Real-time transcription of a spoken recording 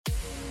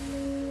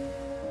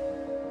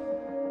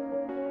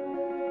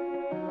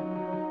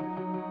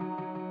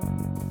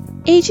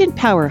Agent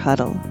Power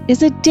Huddle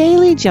is a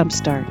daily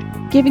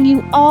jumpstart, giving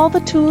you all the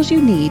tools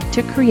you need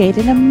to create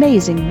an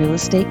amazing real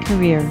estate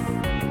career.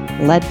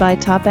 Led by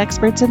top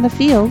experts in the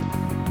field,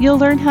 you'll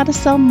learn how to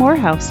sell more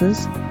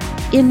houses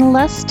in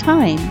less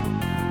time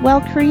while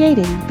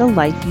creating the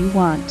life you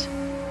want.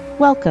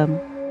 Welcome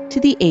to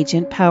the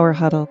Agent Power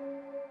Huddle.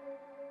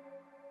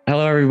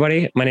 Hello,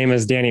 everybody. My name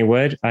is Danny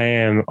Wood. I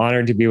am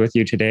honored to be with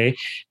you today,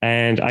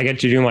 and I get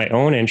to do my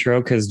own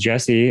intro because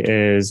Jesse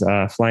is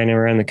flying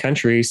around the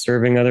country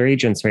serving other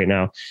agents right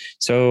now.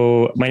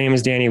 So my name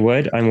is Danny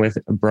Wood. I'm with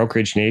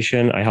Brokerage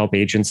Nation. I help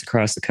agents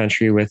across the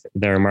country with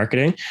their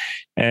marketing.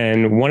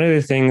 And one of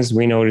the things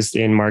we noticed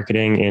in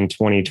marketing in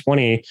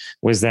 2020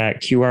 was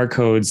that QR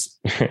codes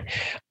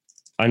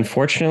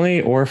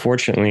unfortunately or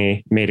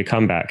fortunately made a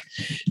comeback.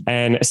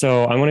 And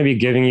so I'm going to be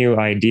giving you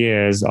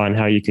ideas on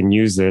how you can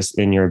use this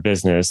in your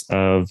business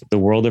of the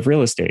world of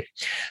real estate.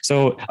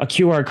 So a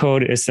QR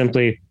code is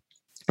simply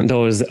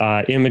those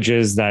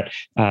images that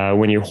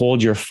when you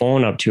hold your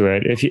phone up to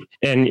it,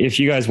 if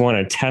you guys want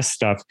to test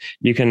stuff,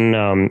 you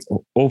can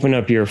open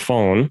up your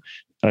phone,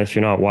 if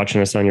you're not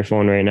watching this on your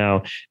phone right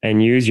now,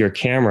 and use your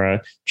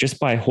camera. Just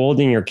by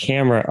holding your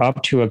camera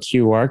up to a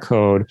QR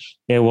code,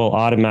 it will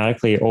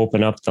automatically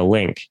open up the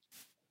link.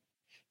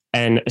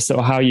 And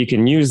so how you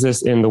can use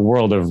this in the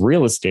world of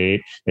real estate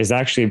is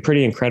actually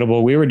pretty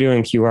incredible. We were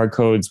doing QR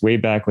codes way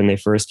back when they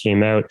first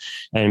came out,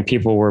 and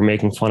people were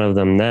making fun of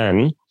them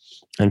then.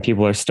 And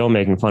people are still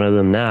making fun of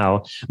them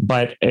now.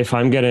 But if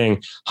I'm getting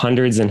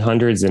hundreds and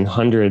hundreds and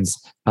hundreds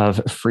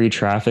of free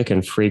traffic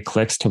and free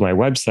clicks to my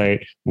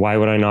website, why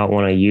would I not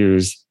want to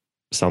use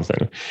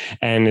something?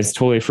 And it's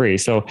totally free.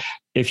 So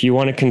if you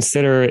want to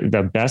consider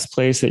the best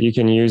place that you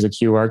can use a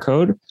QR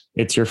code,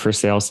 it's your for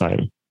sale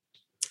sign.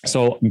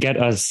 So get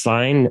a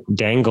sign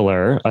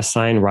dangler, a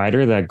sign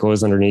rider that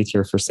goes underneath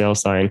your for sale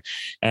sign,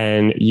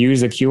 and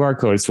use a QR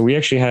code. So we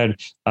actually had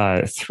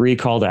 3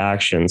 call to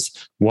actions.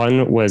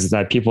 One was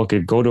that people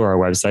could go to our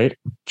website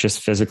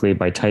just physically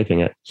by typing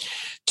it.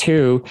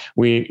 2,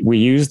 we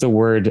used the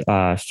word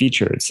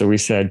featured. So we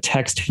said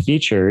text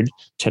featured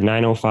to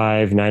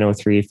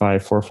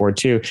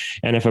 905-903-5442.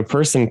 And if a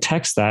person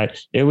texts that,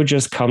 it would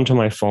just come to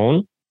my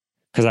phone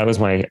because that was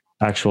my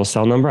actual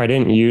cell number. I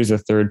didn't use a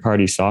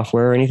third-party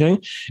software or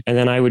anything. And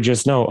then I would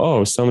just know,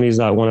 oh, somebody's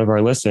at one of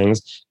our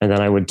listings, and then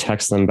I would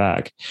text them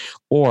back.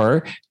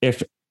 Or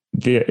if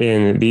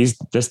in this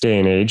day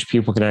and age,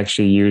 people can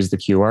actually use the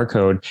QR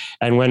code.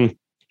 And when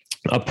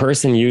a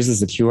person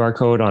uses the QR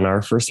code on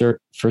our for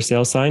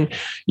sale sign,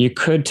 you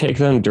could take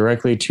them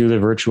directly to the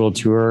virtual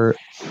tour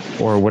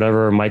or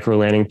whatever micro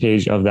landing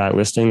page of that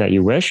listing that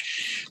you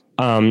wish.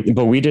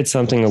 But we did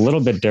something a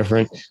little bit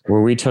different where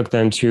we took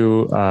them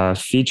to a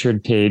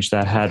featured page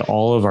that had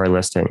all of our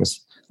listings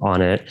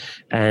on it.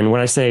 And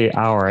when I say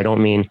our, I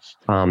don't mean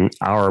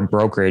our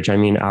brokerage, I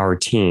mean our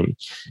team.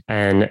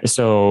 And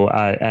so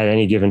at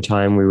any given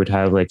time, we would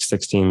have like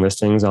 16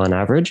 listings on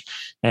average.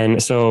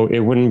 And so it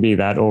wouldn't be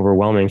that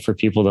overwhelming for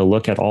people to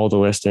look at all the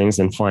listings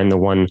and find the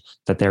one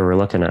that they were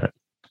looking at.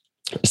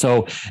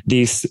 So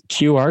these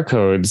QR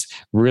codes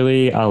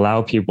really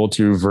allow people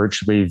to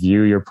virtually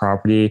view your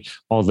property,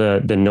 all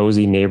the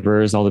nosy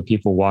neighbors, all the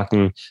people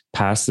walking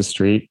past the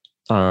street,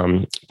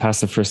 past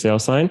the for sale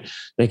sign.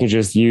 They can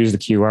just use the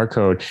QR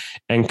code.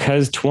 And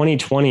because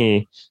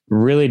 2020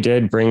 really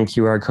did bring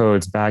QR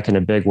codes back in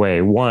a big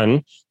way.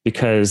 One,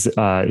 because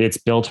it's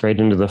built right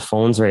into the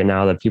phones right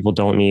now that people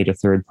don't need a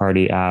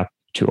third-party app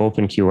to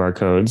open QR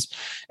codes.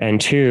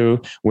 And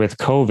 2, with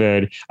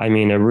COVID, I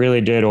mean, it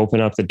really did open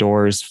up the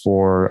doors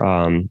for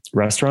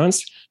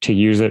restaurants to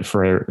use it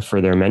for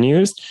their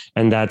menus.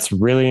 And that's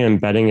really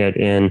embedding it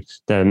in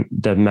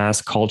the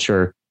mass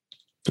culture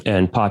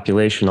and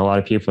population. A lot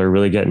of people are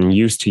really getting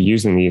used to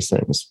using these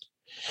things.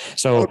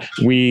 So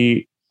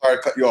Sorry to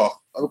cut you off.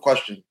 I have a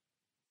question.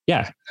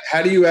 Yeah.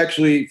 How do you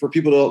actually, for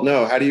people who don't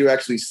know, how do you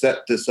actually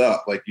set this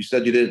up? Like you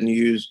said, you didn't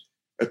use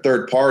a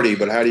third party,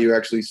 but how do you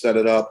actually set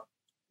it up?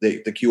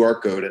 The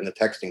QR code and the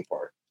texting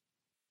part.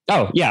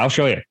 Oh, yeah, I'll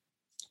show you.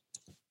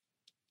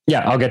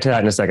 Yeah, I'll get to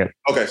that in a second.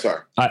 Okay,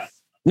 sorry.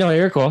 No,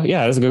 you're cool.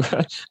 Yeah, that's a good.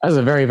 That's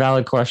a very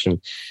valid question.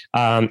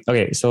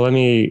 Okay, so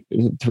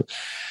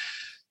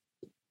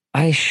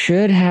I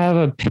should have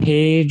a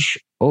page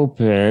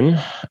open.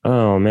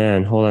 Oh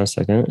man, hold on a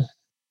second.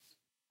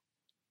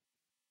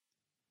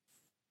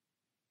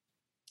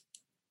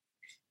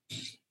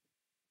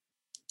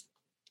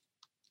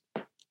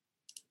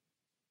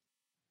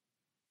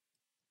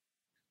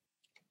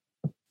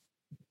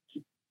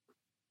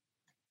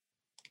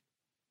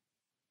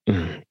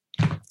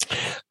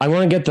 I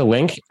want to get the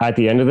link at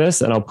the end of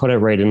this and I'll put it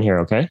right in here.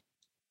 Okay.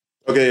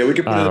 Okay. Yeah, we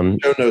can put it in the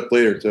show notes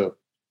later too.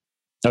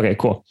 Okay,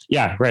 cool.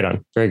 Yeah, right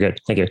on. Very good.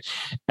 Thank you.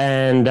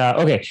 And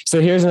okay,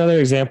 so here's another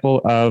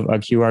example of a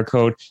QR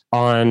code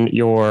on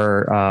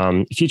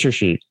your feature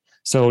sheet.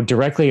 So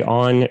directly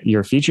on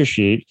your feature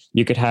sheet,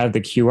 you could have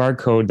the QR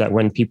code that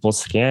when people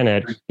scan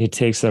it, it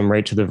takes them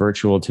right to the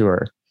virtual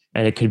tour.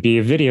 And it could be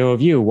a video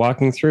of you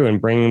walking through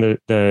and bringing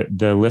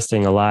the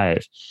listing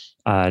alive.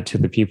 to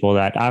the people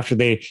that after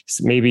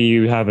maybe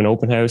you have an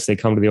open house, they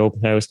come to the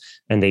open house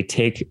and they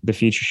take the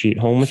feature sheet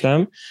home with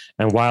them.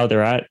 And while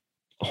they're at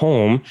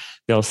home,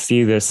 they'll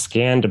see this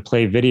scan to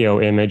play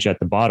video image at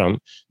the bottom,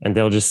 and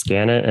they'll just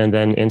scan it. And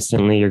then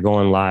instantly you're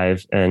going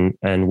live and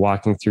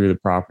walking through the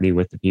property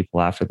with the people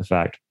after the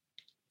fact.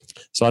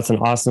 So that's an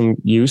awesome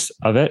use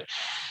of it.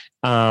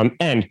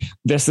 And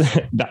this,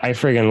 I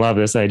friggin' love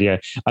this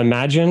idea.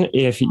 Imagine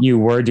if you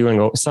were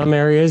doing some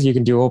areas, you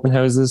can do open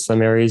houses,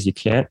 some areas you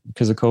can't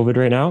because of COVID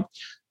right now.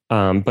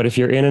 But if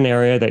you're in an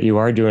area that you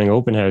are doing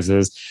open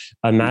houses,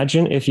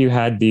 imagine if you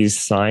had these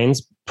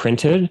signs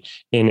printed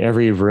in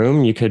every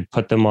room. You could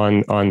put them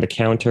on the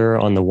counter,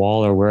 on the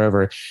wall, or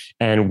wherever.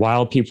 And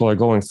while people are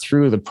going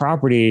through the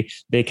property,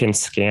 they can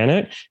scan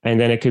it. And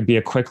then it could be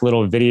a quick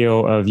little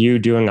video of you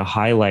doing a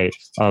highlight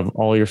of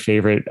all your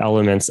favorite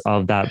elements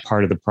of that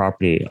part of the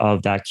property,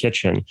 of that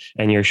kitchen.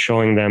 And you're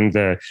showing them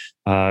the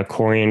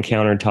Corian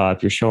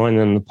countertop, you're showing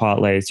them the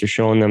pot lights, you're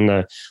showing them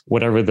the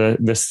whatever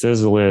the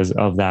sizzle is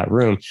of that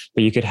room.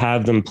 But you could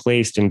have them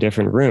placed in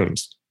different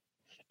rooms.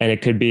 And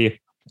it could be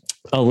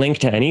a link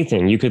to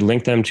anything. You could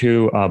link them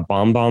to a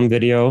bomb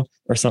video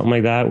or something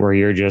like that, where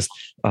you're just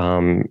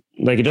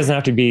like, it doesn't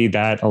have to be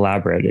that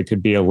elaborate. It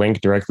could be a link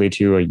directly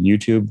to a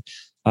YouTube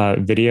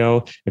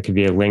video. It could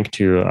be a link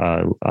to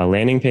a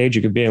landing page.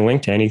 It could be a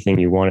link to anything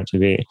you want it to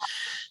be.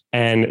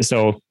 And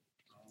so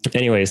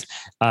anyways,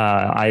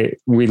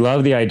 we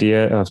love the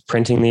idea of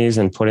printing these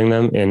and putting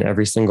them in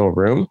every single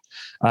room,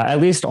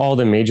 at least all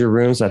the major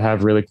rooms that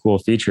have really cool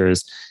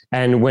features.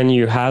 And when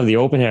you have the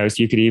open house,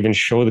 you could even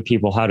show the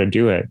people how to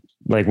do it,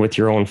 like with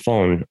your own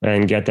phone,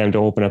 and get them to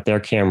open up their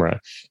camera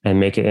and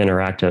make it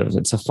interactive.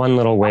 It's a fun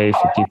little way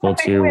for people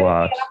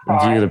to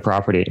view the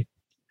property.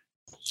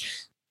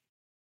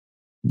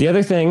 The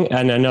other thing,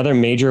 and another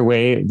major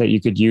way that you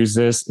could use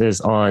this,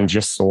 is on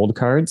just sold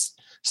cards.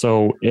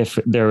 So if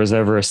there was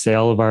ever a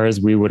sale of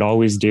ours, we would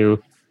always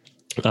do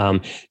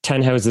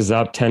 10 houses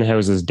up, 10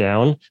 houses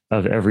down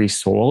of every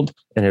sold.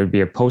 And it would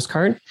be a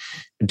postcard,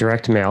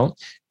 direct mail.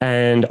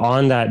 And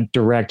on that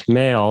direct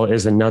mail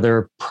is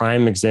another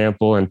prime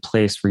example and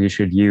place where you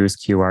should use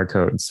QR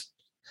codes.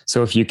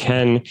 So if you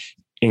can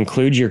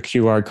include your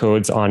QR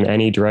codes on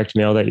any direct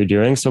mail that you're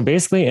doing. So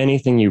basically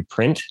anything you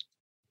print,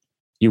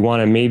 you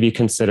want to maybe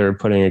consider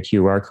putting a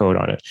QR code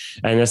on it.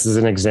 And this is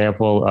an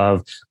example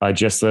of a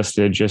just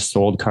listed, just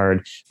sold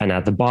card. And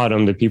at the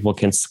bottom, the people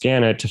can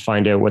scan it to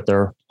find out what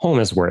their home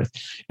is worth.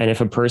 And if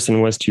a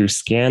person was to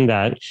scan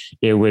that,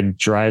 it would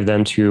drive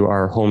them to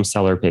our home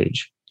seller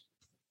page.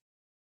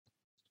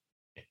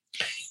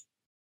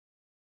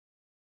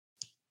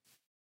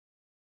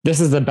 This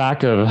is the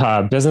back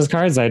of business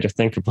cards. I had to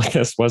think of what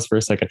this was for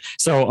a second.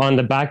 So on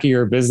the back of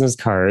your business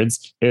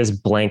cards is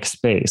blank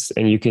space,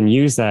 and you can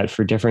use that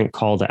for different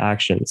call to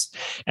actions.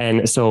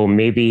 And so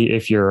maybe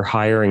if you're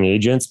hiring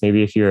agents,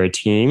 maybe if you're a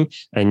team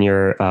and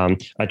you're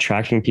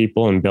attracting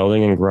people and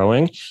building and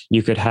growing,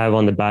 you could have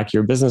on the back of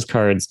your business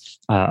cards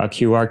a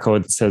QR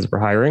code that says we're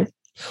hiring.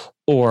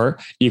 Or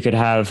you could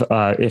have,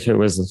 if it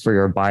was for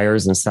your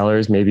buyers and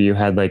sellers, maybe you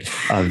had like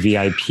a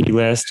VIP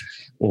list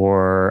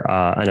or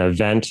an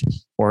event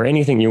or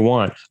anything you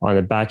want on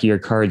the back of your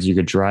cards. You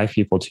could drive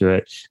people to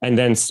it. And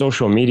then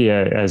social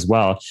media as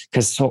well.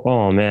 Because,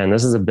 oh man,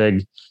 this is a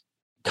big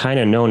kind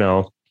of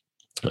no-no.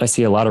 I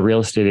see a lot of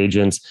real estate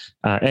agents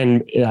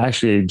and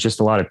actually just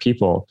a lot of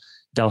people.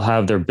 They'll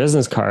have their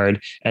business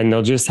card and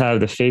they'll just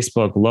have the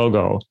Facebook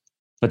logo,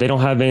 but they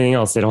don't have anything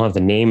else. They don't have the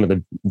name of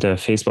the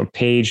Facebook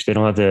page. They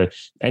don't have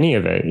any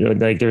of it.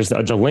 Like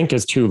the link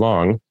is too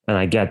long. And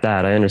I get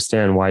that. I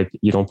understand why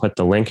you don't put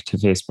the link to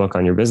Facebook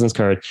on your business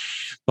card.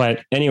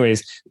 But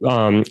anyways,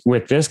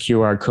 with this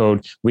QR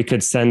code, we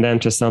could send them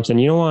to something,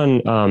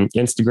 on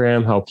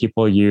Instagram, how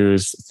people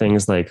use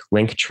things like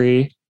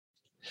Linktree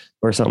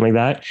or something like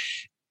that.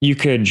 You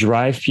could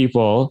drive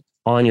people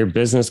on your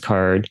business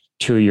card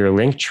to your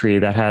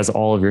Linktree that has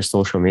all of your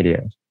social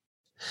media.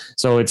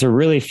 So it's a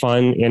really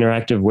fun,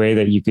 interactive way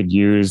that you could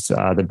use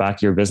the back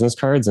of your business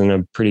cards in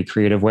a pretty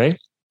creative way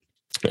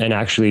and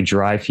actually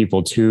drive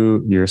people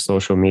to your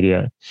social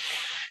media.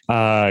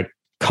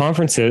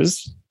 Conference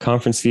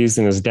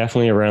season is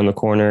definitely around the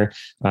corner.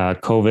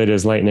 COVID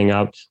is lightening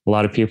up. A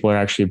lot of people are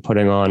actually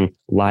putting on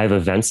live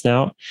events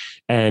now.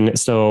 And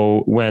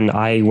so when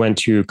I went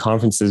to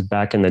conferences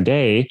back in the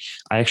day,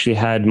 I actually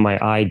had my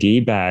ID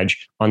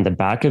badge on the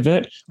back of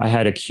it. I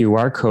had a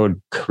QR code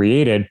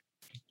created.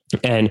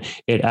 And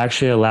it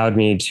actually allowed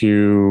me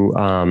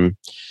to,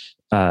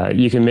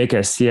 you can make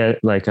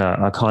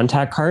a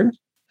contact card.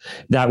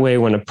 That way,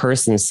 when a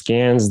person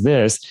scans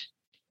this,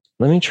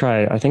 let me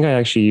try. I think I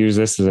actually use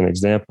this as an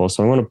example.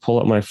 So I'm going to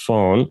pull up my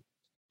phone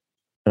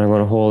and I'm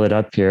going to hold it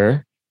up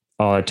here.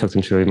 Oh, I took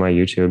them to my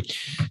YouTube.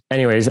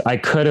 Anyways, I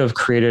could have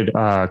created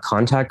a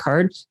contact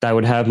card that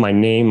would have my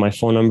name, my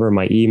phone number,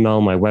 my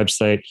email, my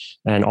website,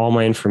 and all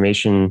my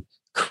information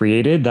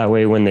created. That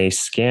way, when they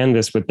scan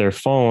this with their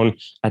phone,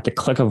 at the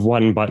click of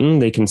one button,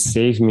 they can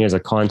save me as a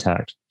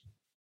contact.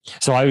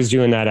 So I was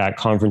doing that at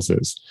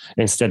conferences.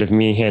 Instead of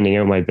me handing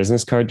out my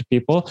business card to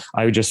people,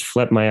 I would just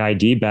flip my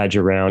ID badge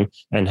around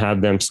and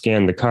have them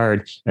scan the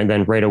card. And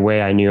then right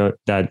away, I knew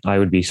that I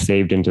would be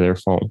saved into their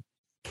phone.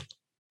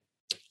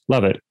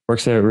 Love it.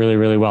 Works out really,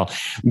 really well.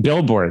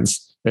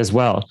 Billboards as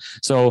well.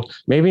 So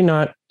maybe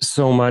not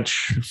so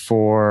much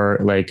for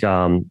like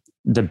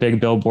the big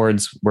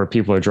billboards where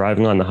people are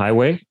driving on the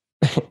highway.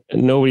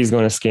 Nobody's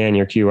going to scan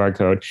your QR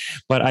code,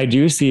 but I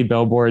do see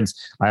billboards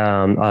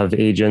of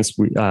agents.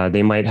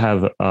 They might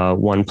have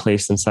one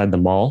placed inside the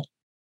mall,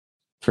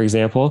 for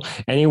example.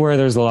 Anywhere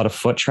there's a lot of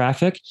foot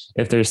traffic,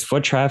 if there's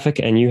foot traffic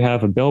and you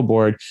have a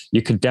billboard,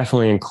 you could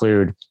definitely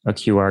include a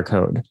QR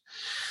code.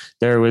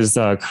 There was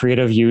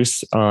creative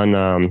use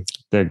on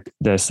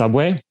the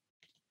subway.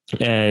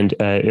 And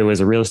it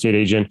was a real estate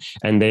agent,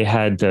 and they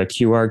had the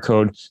QR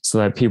code so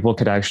that people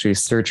could actually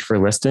search for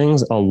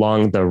listings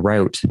along the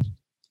route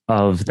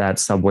of that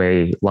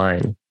subway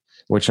line,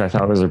 which I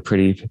thought was a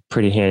pretty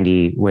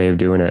handy way of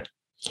doing it.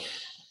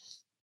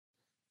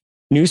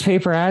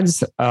 Newspaper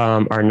ads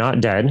are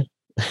not dead.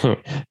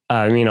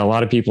 I mean, a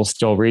lot of people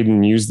still read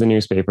and use the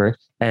newspaper.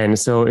 And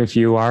so if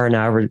you are an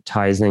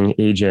advertising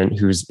agent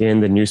who's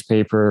in the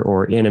newspaper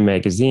or in a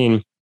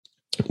magazine,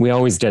 we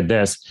always did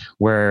this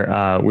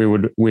where we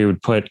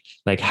would put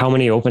like how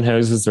many open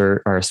houses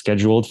are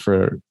scheduled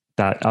for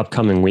that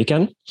upcoming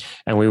weekend.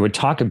 And we would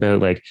talk about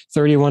like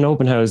 31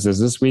 open houses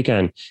this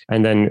weekend.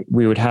 And then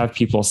we would have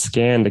people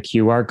scan the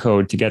QR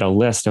code to get a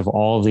list of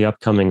all of the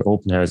upcoming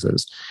open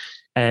houses.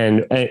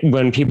 And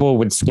when people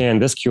would scan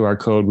this QR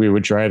code, we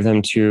would drive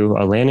them to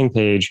a landing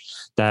page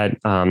that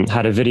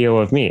had a video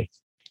of me.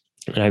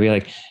 And I'd be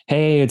like,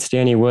 hey, it's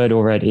Danny Wood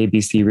over at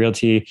ABC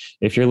Realty.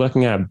 If you're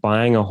looking at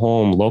buying a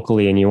home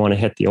locally and you want to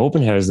hit the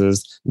open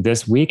houses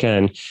this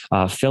weekend,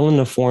 fill in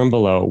the form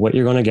below. What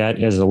you're going to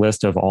get is a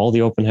list of all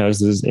the open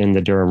houses in the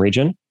Durham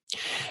region.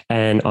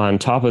 And on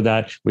top of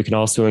that, we can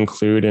also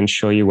include and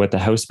show you what the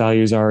house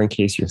values are in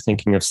case you're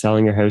thinking of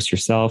selling your house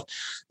yourself.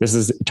 This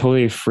is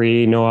totally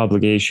free, no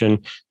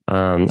obligation.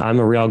 I'm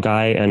a real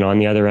guy, and on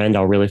the other end,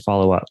 I'll really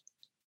follow up.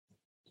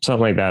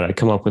 Something like that. I'd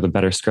come up with a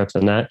better script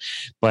than that.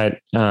 But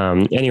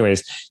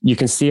anyways, you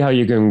can see how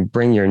you can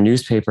bring your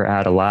newspaper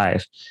ad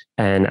alive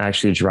and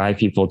actually drive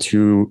people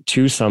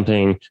to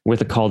something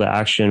with a call to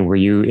action where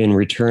you in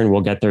return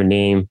will get their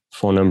name,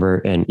 phone number,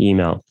 and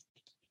email.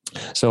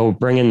 So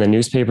bringing the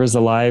newspapers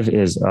alive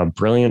is a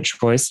brilliant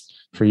choice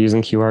for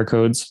using QR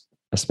codes,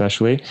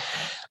 especially.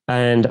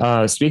 And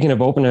speaking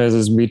of open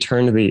houses, we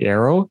turned the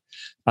arrow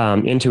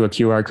into a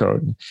QR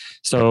code.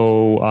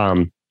 So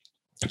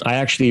I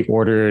actually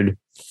ordered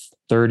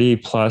 30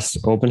 plus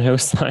open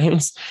house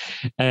signs.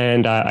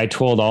 And I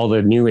told all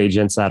the new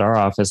agents at our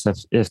office,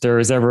 if there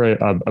was ever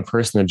a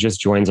person that just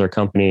joins our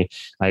company,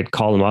 I'd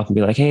call them up and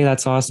be like, hey,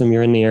 that's awesome.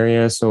 You're in the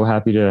area. So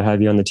happy to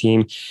have you on the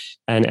team.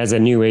 And as a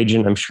new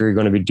agent, I'm sure you're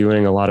going to be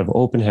doing a lot of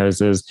open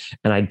houses.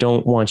 And I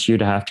don't want you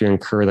to have to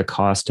incur the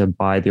cost to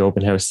buy the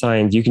open house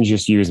signs. You can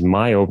just use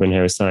my open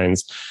house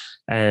signs.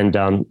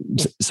 And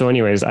so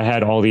anyways, I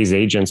had all these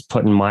agents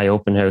putting my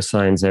open house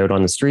signs out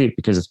on the street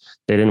because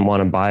they didn't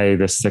want to buy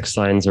the 6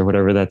 signs or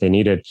whatever that they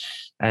needed.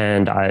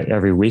 And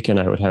every weekend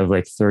I would have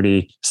like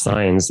 30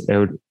 signs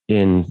out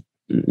in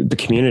the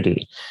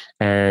community.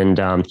 And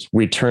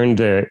we turned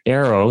the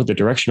arrow, the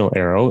directional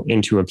arrow,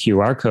 into a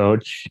QR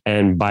code.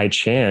 And by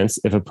chance,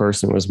 if a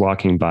person was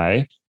walking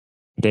by,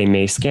 they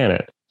may scan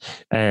it.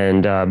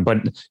 And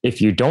but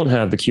if you don't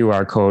have the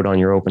QR code on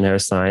your open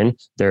house sign,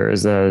 there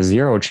is a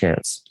 0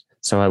 chance.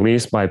 So at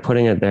least by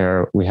putting it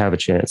there, we have a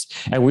chance.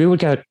 And we would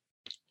get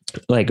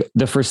like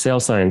the for sale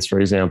signs, for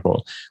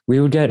example, we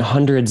would get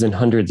hundreds and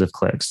hundreds of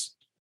clicks.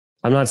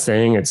 I'm not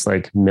saying it's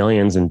like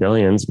millions and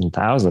billions and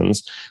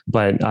thousands,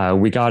 but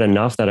we got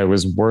enough that it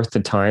was worth the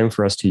time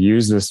for us to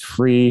use this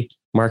free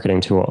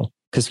marketing tool,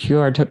 because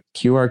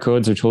QR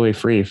codes are totally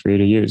free for you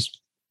to use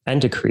and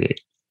to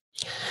create.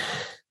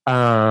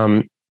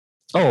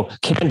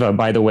 Canva,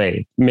 by the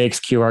way, makes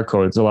QR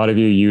codes. A lot of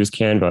you use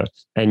Canva,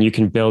 and you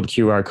can build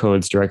QR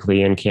codes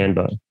directly in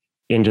Canva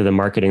into the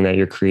marketing that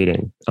you're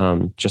creating.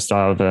 Just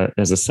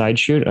as a side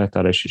shoot, I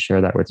thought I should share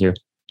that with you.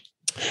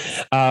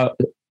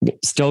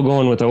 Still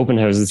going with open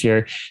houses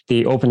here,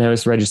 the open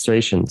house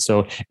registration.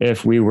 So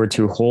if we were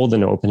to hold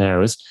an open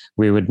house,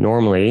 we would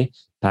normally,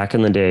 back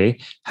in the day,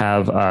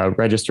 have a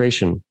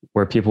registration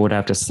where people would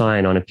have to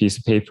sign on a piece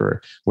of paper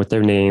with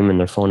their name and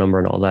their phone number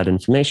and all that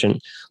information.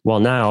 Well,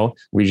 now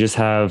we just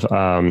have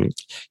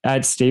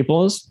at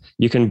Staples,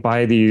 you can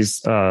buy these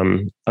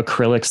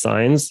acrylic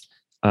signs.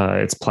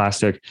 It's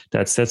plastic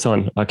that sits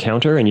on a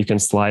counter, and you can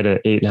slide a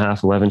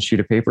 8.5, 11 sheet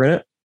of paper in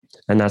it.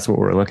 And that's what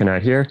we're looking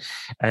at here.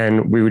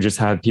 And we would just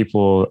have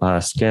people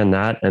scan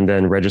that and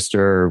then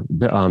register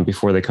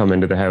before they come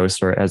into the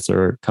house or as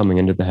they're coming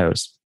into the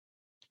house.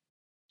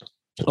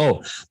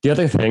 Oh, the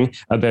other thing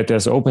about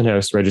this open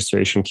house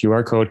registration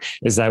QR code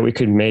is that we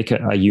could make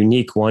a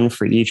unique one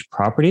for each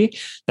property.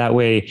 That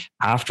way,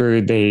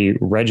 after they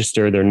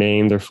register their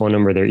name, their phone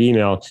number, their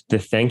email, the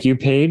thank you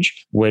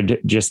page would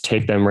just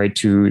take them right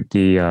to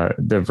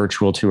the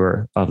virtual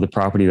tour of the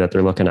property that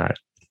they're looking at.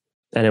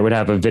 And it would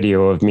have a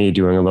video of me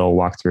doing a little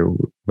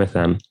walkthrough with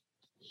them.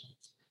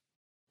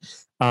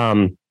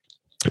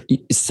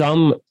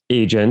 Some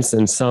agents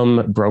and some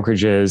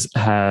brokerages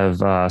have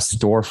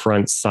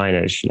storefront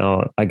signage.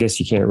 Now, I guess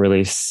you can't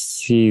really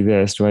see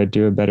this. Do I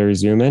do a better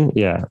zoom in?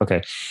 Yeah.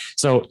 Okay.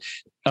 So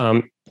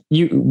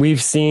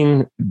we've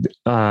seen,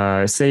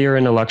 say you're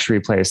in a luxury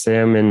place. Say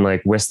I'm in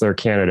like Whistler,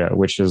 Canada,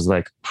 which is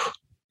like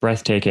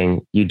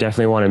breathtaking. You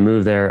definitely want to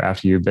move there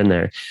after you've been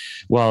there.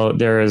 Well,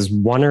 there is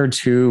one or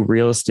two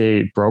real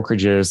estate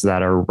brokerages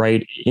that are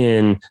right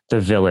in the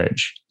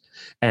village.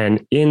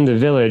 And in the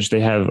village, they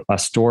have a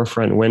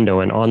storefront window.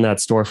 And on that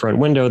storefront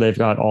window, they've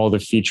got all the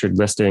featured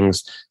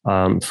listings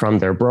from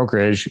their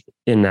brokerage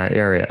in that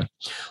area.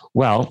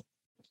 Well,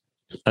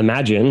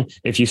 imagine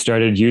if you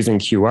started using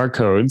QR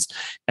codes,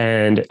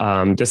 and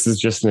this is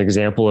just an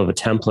example of a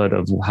template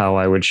of how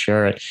I would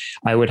share it.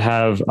 I would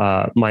have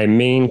my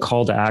main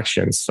call to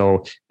action.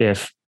 So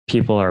if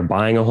people are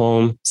buying a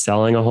home,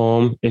 selling a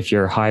home, if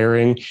you're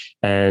hiring,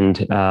 and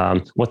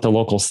what the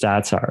local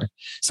stats are.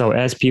 So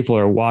as people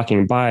are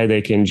walking by,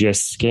 they can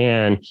just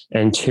scan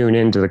and tune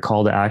into the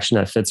call to action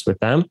that fits with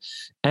them.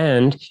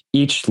 And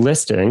each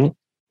listing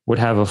would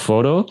have a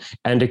photo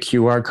and a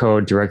QR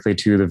code directly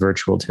to the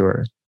virtual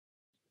tour.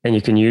 And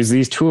you can use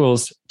these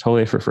tools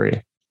totally for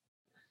free.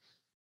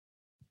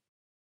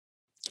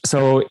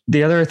 So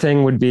the other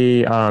thing would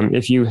be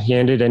if you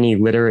handed any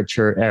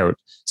literature out.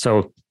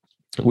 So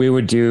we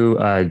would do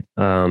a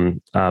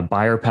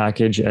buyer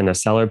package and a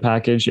seller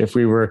package. If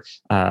we were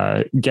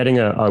getting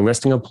a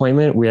listing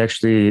appointment, we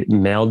actually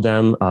mailed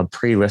them a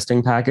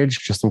pre-listing package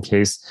just in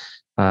case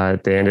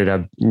they ended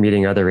up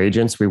meeting other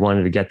agents. We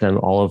wanted to get them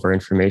all of our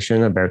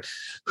information about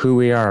who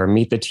we are,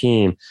 meet the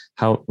team,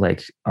 how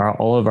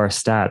all of our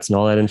stats and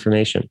all that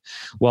information.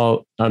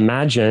 Well,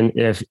 imagine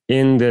if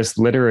in this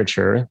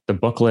literature, the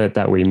booklet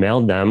that we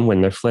mailed them,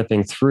 when they're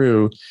flipping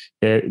through,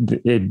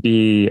 it'd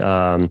be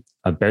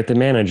about the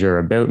manager,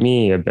 about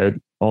me, about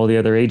all the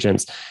other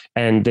agents,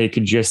 and they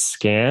could just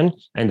scan,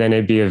 and then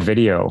it'd be a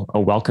video, a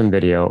welcome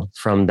video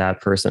from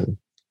that person.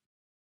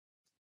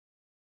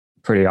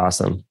 Pretty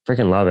awesome.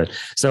 Freaking love it.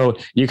 So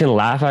you can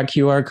laugh at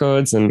QR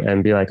codes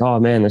and be like, oh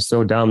man, they're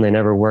so dumb. They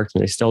never worked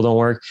and they still don't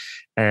work.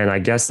 And I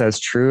guess that's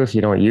true if you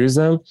don't use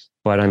them,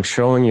 but I'm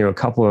showing you a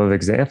couple of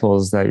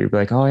examples that you'd be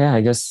like, oh yeah, I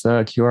guess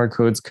QR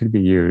codes could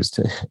be used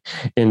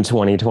in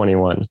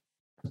 2021.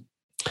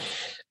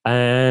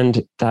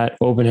 And that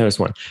open house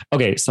one.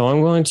 Okay, so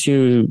I'm going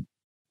to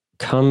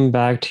come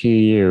back to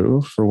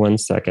you for 1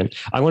 second.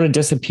 I want to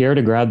disappear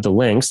to grab the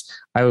links.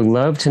 I would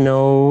love to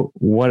know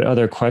what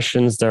other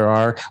questions there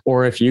are,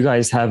 or if you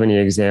guys have any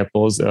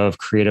examples of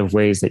creative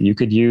ways that you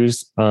could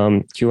use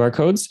QR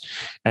codes.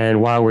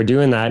 And while we're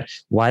doing that,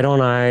 why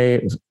don't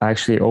I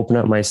actually open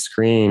up my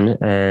screen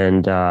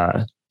and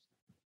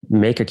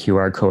make a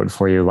QR code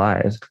for you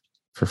live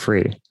for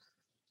free?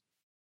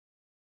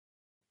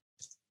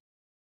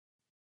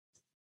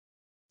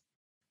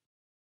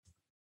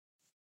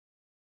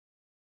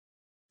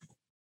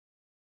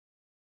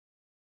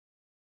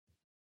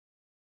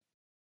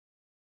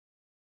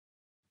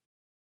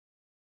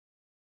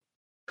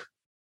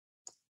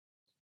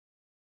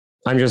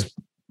 I'm just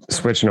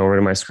switching over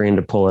to my screen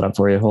to pull it up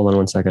for you. Hold on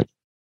 1 second.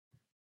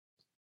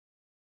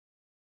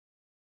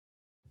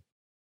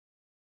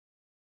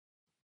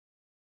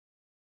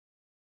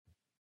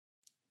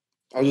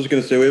 I was just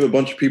going to say, we have a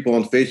bunch of people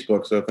on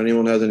Facebook. So if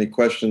anyone has any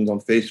questions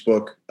on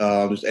Facebook,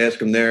 just ask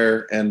them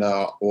there, and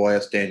we'll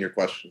ask Dan your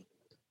question.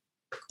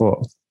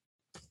 Cool.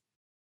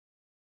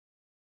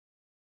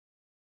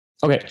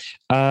 Okay.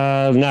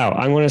 Now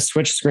I'm going to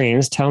switch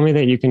screens. Tell me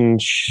that you can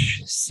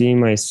see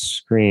my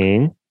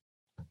screen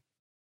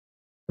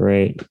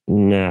right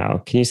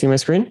now. Can you see my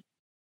screen?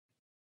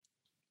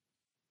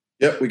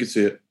 Yep, we can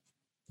see it.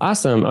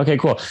 Awesome. Okay,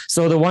 cool.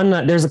 So the one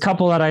that there's a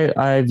couple that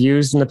I've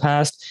used in the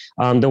past.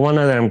 The one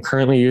that I'm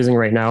currently using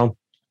right now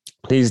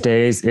these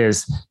days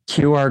is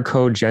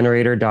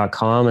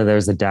qrcodegenerator.com, and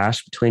there's a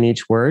dash between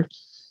each word.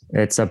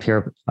 It's up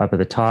here, up at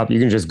the top. You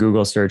can just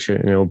Google search it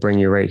and it'll bring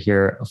you right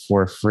here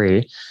for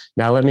free.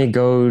 Now let me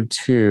go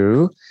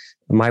to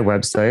my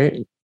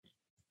website.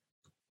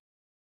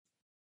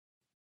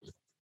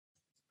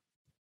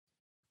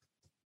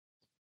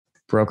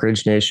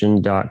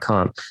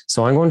 brokeragenation.com.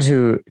 So I'm going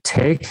to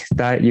take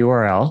that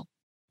URL.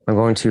 I'm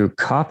going to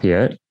copy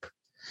it.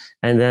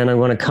 And then I'm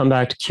going to come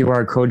back to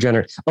QR code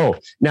generator. Oh,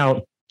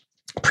 now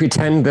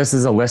pretend this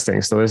is a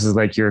listing. So this is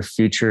like your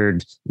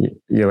featured,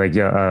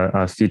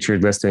 a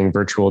featured listing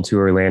virtual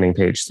tour landing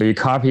page. So you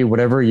copy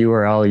whatever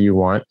URL you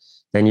want.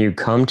 Then you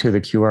come to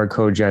the QR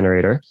code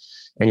generator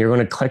and you're going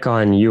to click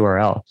on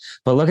URL.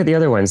 But look at the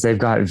other ones. They've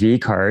got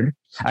vCard.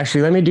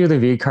 Actually, let me do the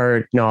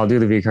vCard. No, I'll do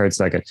the vCard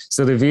second.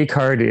 So the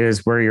vCard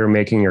is where you're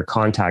making your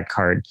contact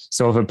card.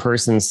 So if a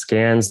person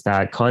scans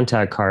that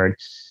contact card,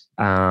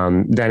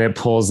 then it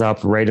pulls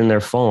up right in their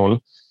phone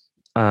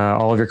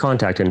all of your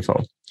contact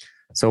info.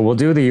 So we'll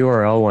do the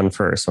URL one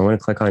first. So I'm going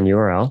to click on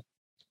URL.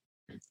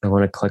 I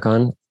want to click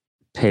on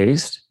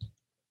paste.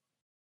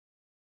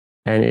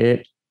 And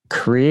it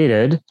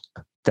created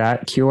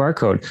that QR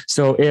code.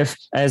 So if,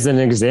 as an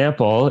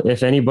example,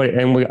 if anybody,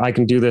 and I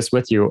can do this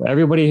with you,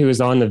 everybody who is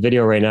on the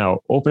video right now,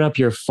 open up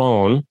your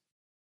phone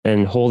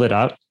and hold it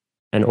up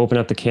and open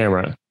up the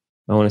camera.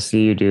 I want to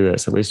see you do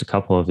this, at least a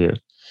couple of you.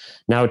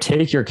 Now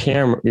take your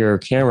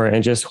camera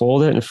and just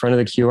hold it in front of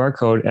the QR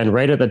code, and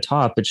right at the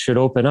top, it should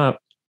open up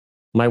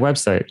my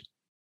website.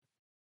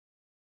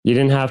 You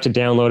didn't have to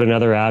download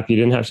another app. You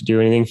didn't have to do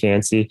anything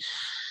fancy.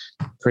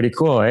 Pretty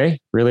cool, eh?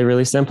 Really,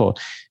 really simple.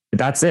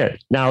 That's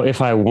it. Now,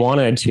 if I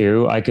wanted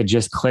to, I could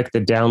just click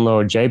the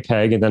download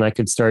JPEG, and then I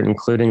could start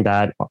including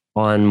that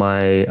on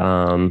my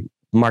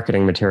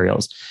marketing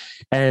materials.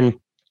 And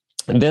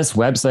this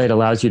website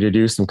allows you to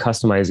do some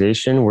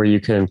customization where you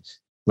can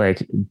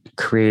like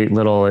create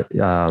little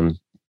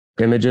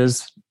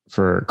images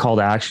for call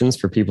to actions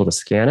for people to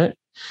scan it.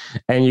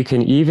 And you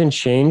can even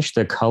change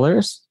the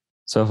colors.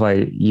 So if I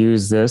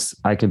use this,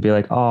 I could be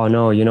like, oh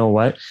no, you know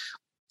what?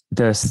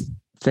 This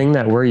thing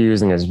that we're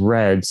using is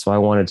red. So I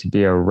want it to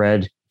be a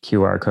red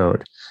QR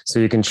code. So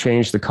you can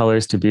change the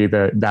colors to be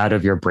that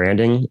of your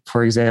branding,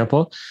 for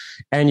example.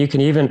 And you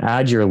can even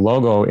add your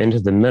logo into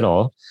the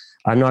middle.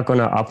 I'm not going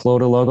to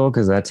upload a logo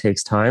because that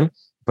takes time.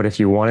 But if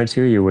you wanted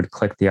to, you would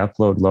click the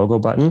upload logo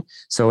button.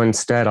 So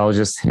instead, I'll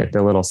just hit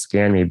the little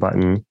scan me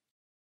button.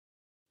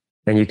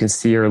 And you can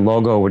see your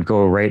logo would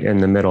go right in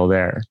the middle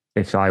there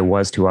if I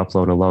was to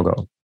upload a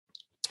logo.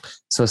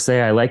 So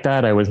say I like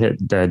that, I would hit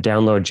the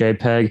download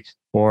JPEG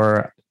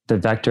or the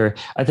vector.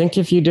 I think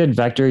if you did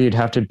vector, you'd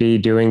have to be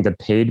doing the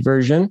paid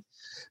version.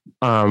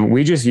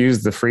 We just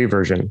use the free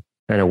version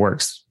and it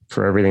works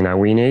for everything that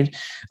we need.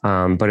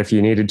 But if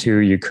you needed to,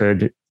 you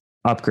could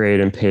upgrade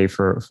and pay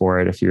for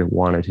it if you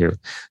wanted to,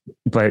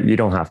 but you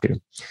don't have to.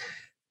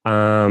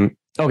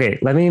 Okay,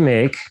 let me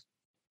make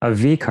a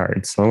V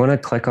card. So I'm going to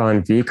click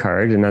on V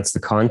card, and that's the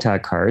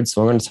contact card.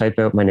 So I'm going to type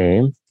out my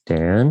name,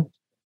 Dan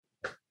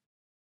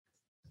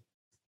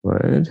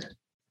Wood.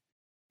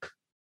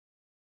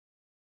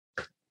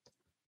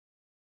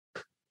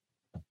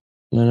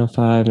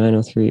 (905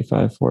 903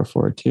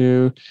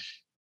 5442).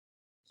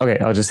 Okay,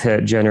 I'll just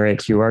hit generate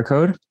QR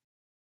code.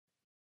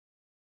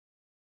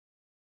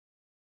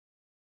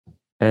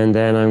 And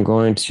then I'm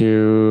going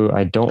to,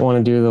 I don't want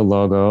to do the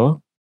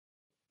logo.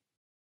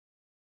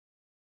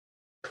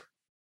 I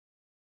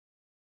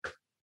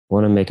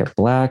want to make it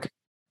black.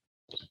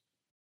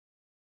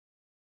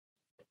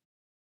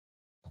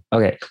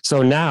 Okay,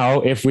 so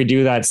now if we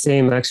do that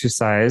same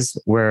exercise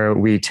where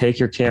we take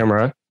your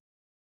camera,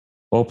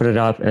 open it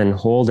up and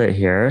hold it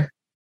here.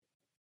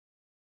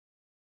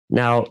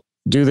 Now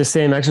do the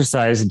same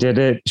exercise. Did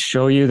it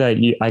show you that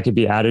I could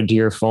be added to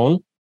your phone?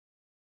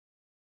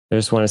 I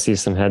just want to see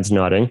some heads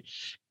nodding.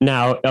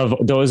 Now, of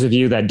those of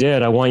you that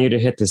did, I want you to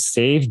hit the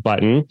save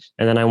button,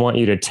 and then I want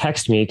you to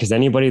text me, because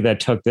anybody that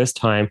took this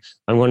time,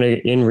 I'm going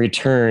to, in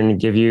return,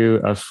 give you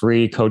a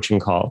free coaching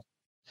call.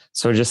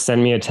 So just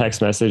send me a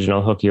text message and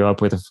I'll hook you up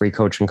with a free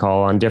coaching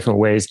call on different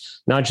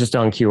ways, not just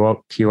on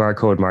QR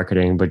code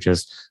marketing, but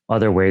just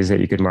other ways that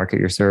you could market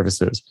your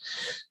services.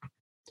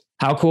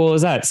 How cool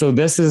is that? So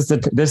this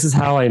is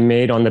how I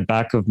made on the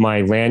back of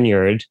my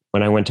lanyard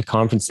when I went to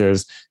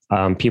conferences.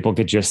 People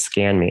could just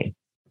scan me.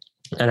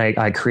 And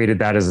I created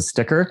that as a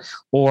sticker,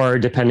 or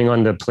depending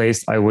on the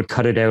place, I would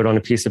cut it out on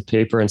a piece of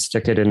paper and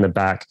stick it in the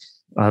back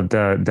of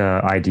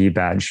the ID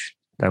badge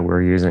that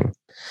we're using.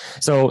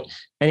 So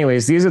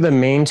anyways, these are the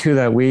main two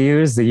that we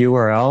use, the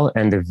URL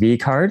and the V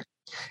card.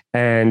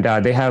 And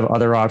they have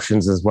other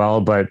options as well,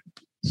 but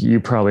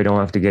you probably don't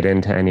have to get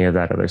into any of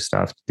that other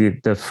stuff.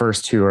 The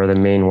first two are the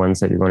main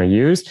ones that you're going to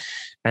use.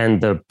 And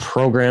the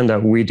program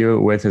that we do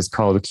it with is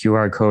called the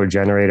QR code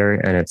generator,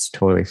 and it's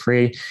totally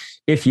free.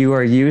 If you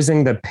are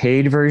using the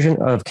paid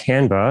version of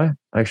Canva,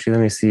 actually,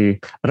 let me see.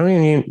 I don't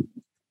even need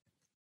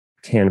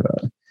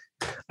Canva.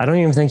 I don't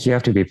even think you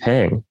have to be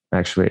paying,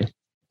 actually.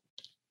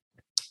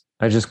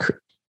 I just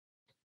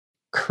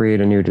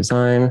create a new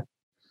design.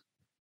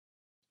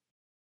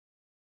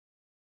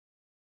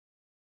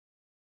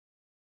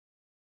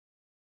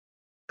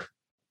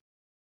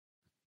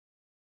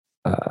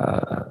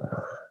 Uh,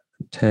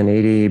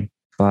 1080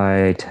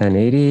 by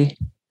 1080.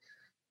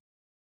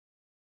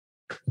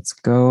 Let's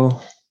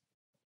go.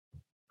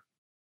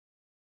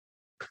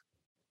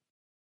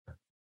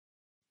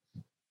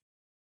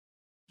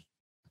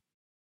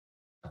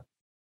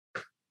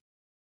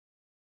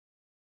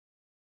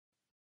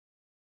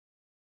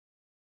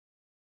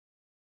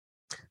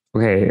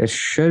 Okay, it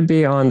should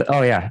be on,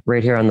 oh yeah,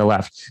 right here on the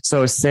left.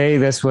 So say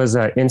this was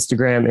an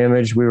Instagram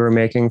image we were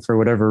making for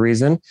whatever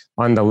reason.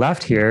 On the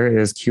left here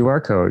is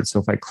QR code.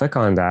 So if I click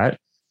on that,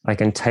 I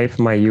can type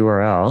my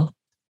URL,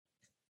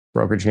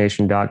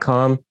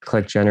 brokerage-nation.com,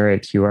 click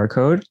generate QR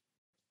code.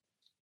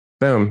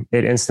 Boom,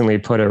 it instantly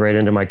put it right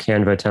into my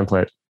Canva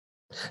template.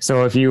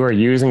 So if you are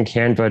using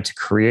Canva to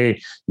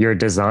create your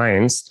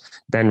designs,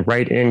 then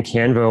right in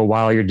Canva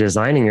while you're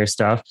designing your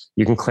stuff,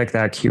 you can click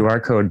that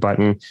QR code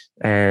button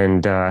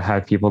and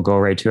have people go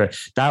right to it.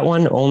 That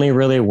one only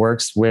really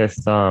works with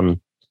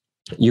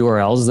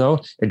URLs though.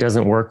 It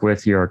doesn't work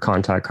with your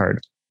contact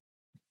card.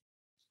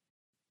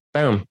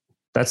 Boom.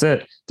 That's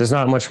it. There's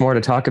not much more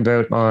to talk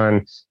about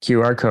on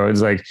QR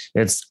codes. Like,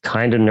 it's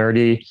kind of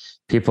nerdy.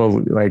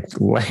 People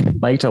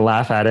like to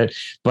laugh at it,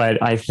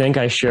 but I think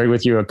I shared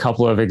with you a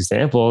couple of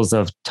examples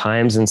of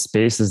times and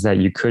spaces that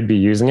you could be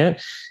using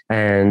it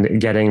and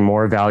getting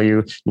more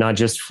value, not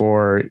just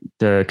for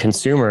the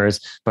consumers,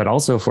 but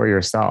also for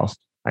yourself.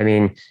 I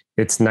mean,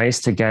 it's nice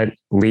to get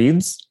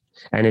leads.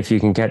 And if you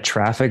can get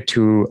traffic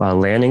to a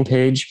landing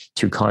page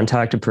to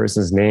contact a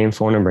person's name,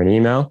 phone number, and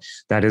email,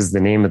 that is the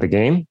name of the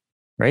game,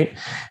 right?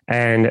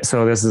 And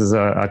so this is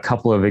a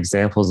couple of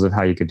examples of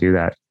how you could do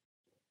that.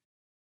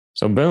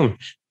 So boom,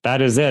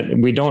 that is it.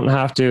 We don't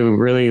have to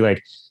really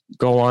like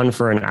go on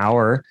for an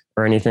hour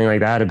or anything like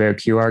that about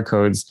QR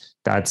codes.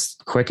 That's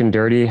quick and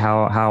dirty,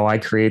 how I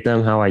create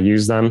them, how I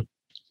use them,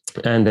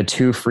 and the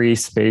 2 free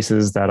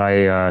spaces that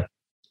I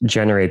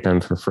generate them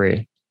for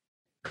free.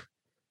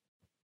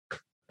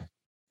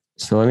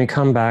 So let me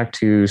come back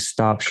to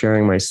stop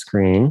sharing my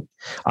screen.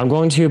 I'm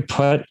going to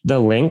put the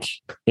link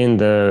in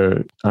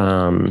the,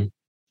 hold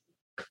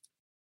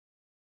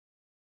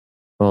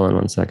on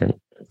one second.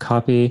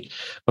 Copy.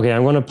 Okay,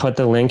 I'm going to put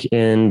the link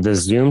in the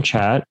Zoom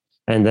chat,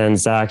 and then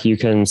Zach, you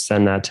can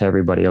send that to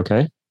everybody,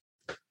 okay?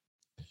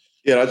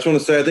 Yeah, I just want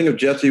to say, I think if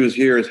Jesse was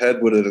here, his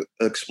head would have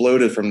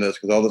exploded from this,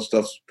 because all this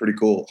stuff's pretty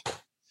cool.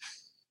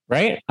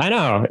 Right? I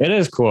know. It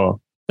is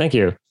cool. Thank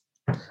you.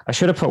 I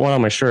should have put one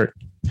on my shirt.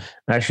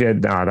 Actually,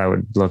 no, that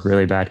would look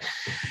really bad.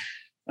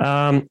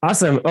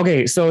 Awesome.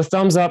 Okay, so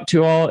thumbs up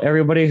to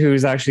everybody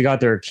who's actually got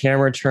their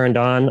camera turned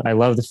on. I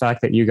love the fact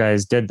that you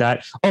guys did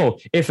that. Oh,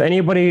 if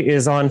anybody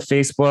is on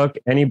Facebook,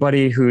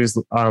 anybody who's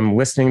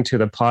listening to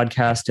the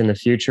podcast in the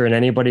future, and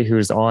anybody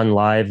who's on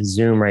live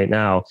Zoom right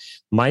now,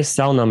 my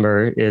cell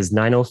number is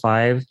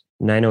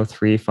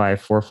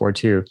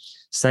 905-903-5442.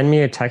 Send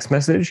me a text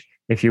message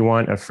if you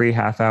want a free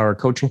half-hour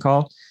coaching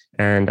call,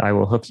 and I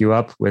will hook you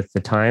up with the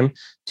time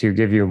to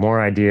give you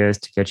more ideas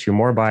to get you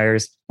more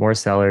buyers, more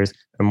sellers,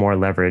 and more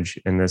leverage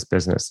in this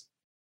business.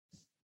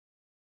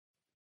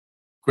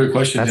 Quick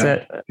question. That's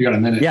it. You got a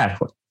minute? Yeah,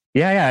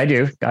 I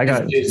do. I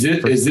got. Is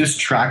this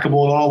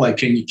trackable at all? Like,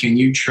 can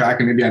you track?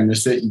 And maybe I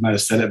missed it. You might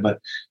have said it, but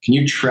can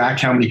you track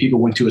how many people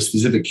went to a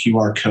specific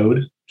QR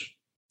code?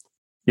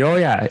 Oh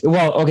yeah.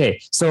 Well, okay.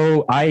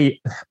 So I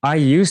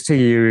used to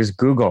use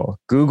Google.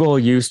 Google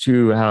used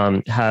to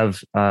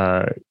have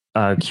a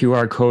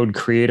QR code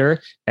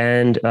creator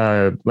and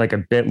like a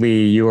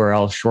bit.ly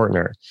URL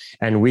shortener.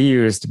 And we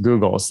used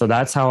Google. So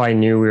that's how I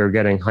knew we were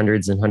getting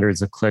hundreds and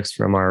hundreds of clicks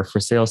from our for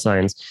sale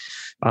signs.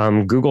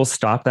 Google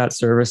stopped that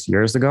service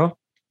years ago.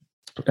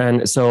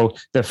 And so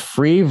the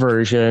free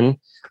version,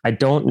 I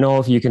don't know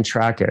if you can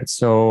track it.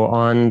 So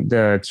on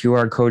the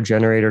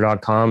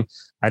QRcodegenerator.com,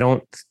 I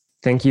don't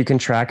think you can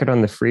track it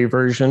on the free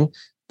version.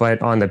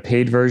 But on the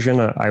paid version,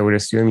 I would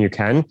assume you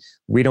can.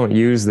 We don't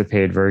use the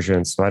paid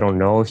version, so I don't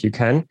know if you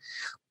can.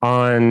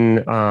 On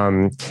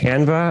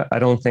Canva, I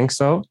don't think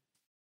so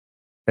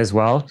as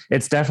well.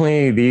 It's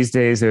definitely, these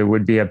days, it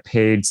would be a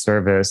paid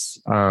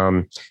service.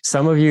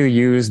 Some of you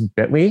use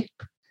bit.ly,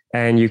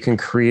 and you can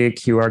create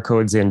QR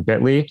codes in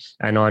bit.ly,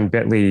 and on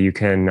bit.ly, you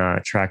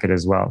can track it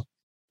as well.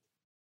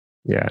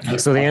 Yeah,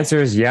 so the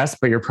answer is yes,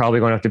 but you're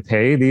probably going to have to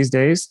pay these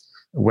days,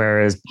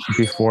 whereas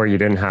before you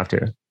didn't have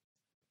to.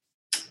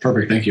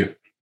 Perfect. Thank you.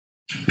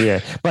 Yeah.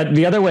 But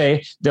the other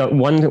way, the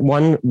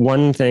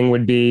one thing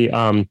would be,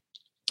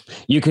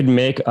 you could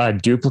make a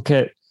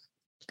duplicate,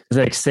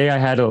 like say I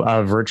had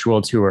a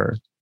virtual tour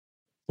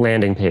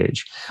landing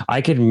page.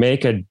 I could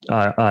make a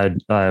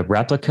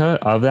replica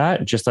of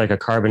that, just like a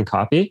carbon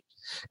copy.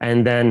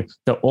 And then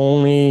the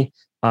only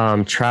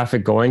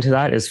traffic going to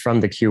that is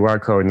from the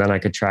QR code. And then I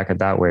could track it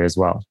that way as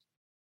well.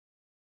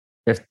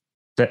 If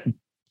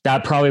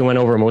that probably went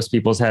over most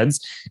people's heads.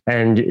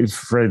 And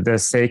for the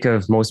sake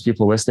of most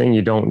people listening,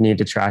 you don't need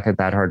to track it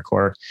that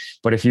hardcore.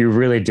 But if you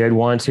really did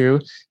want to,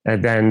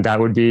 then that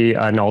would be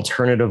an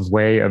alternative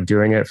way of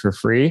doing it for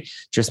free.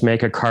 Just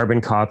make a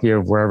carbon copy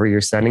of wherever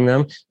you're sending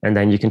them, and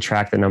then you can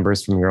track the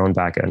numbers from your own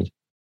backend.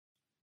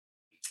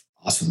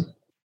 Awesome.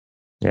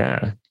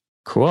 Yeah,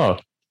 cool.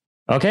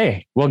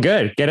 Okay, well,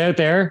 good. Get out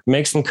there,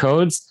 make some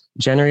codes,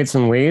 generate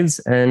some leads,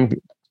 and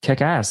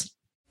kick ass.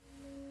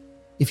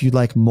 If you'd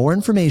like more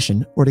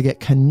information or to get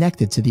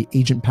connected to the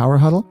Agent Power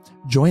Huddle,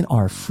 join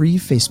our free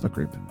Facebook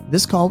group.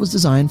 This call was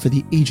designed for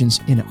the agents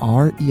in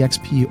our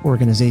EXP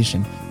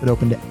organization, but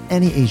open to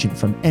any agent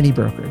from any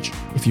brokerage.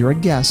 If you're a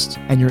guest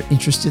and you're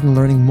interested in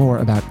learning more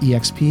about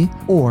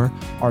EXP or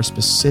our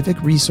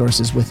specific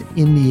resources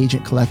within the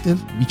Agent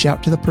Collective, reach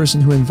out to the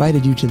person who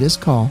invited you to this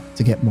call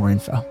to get more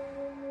info.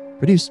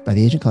 Produced by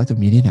the Agent Collective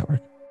Media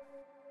Network.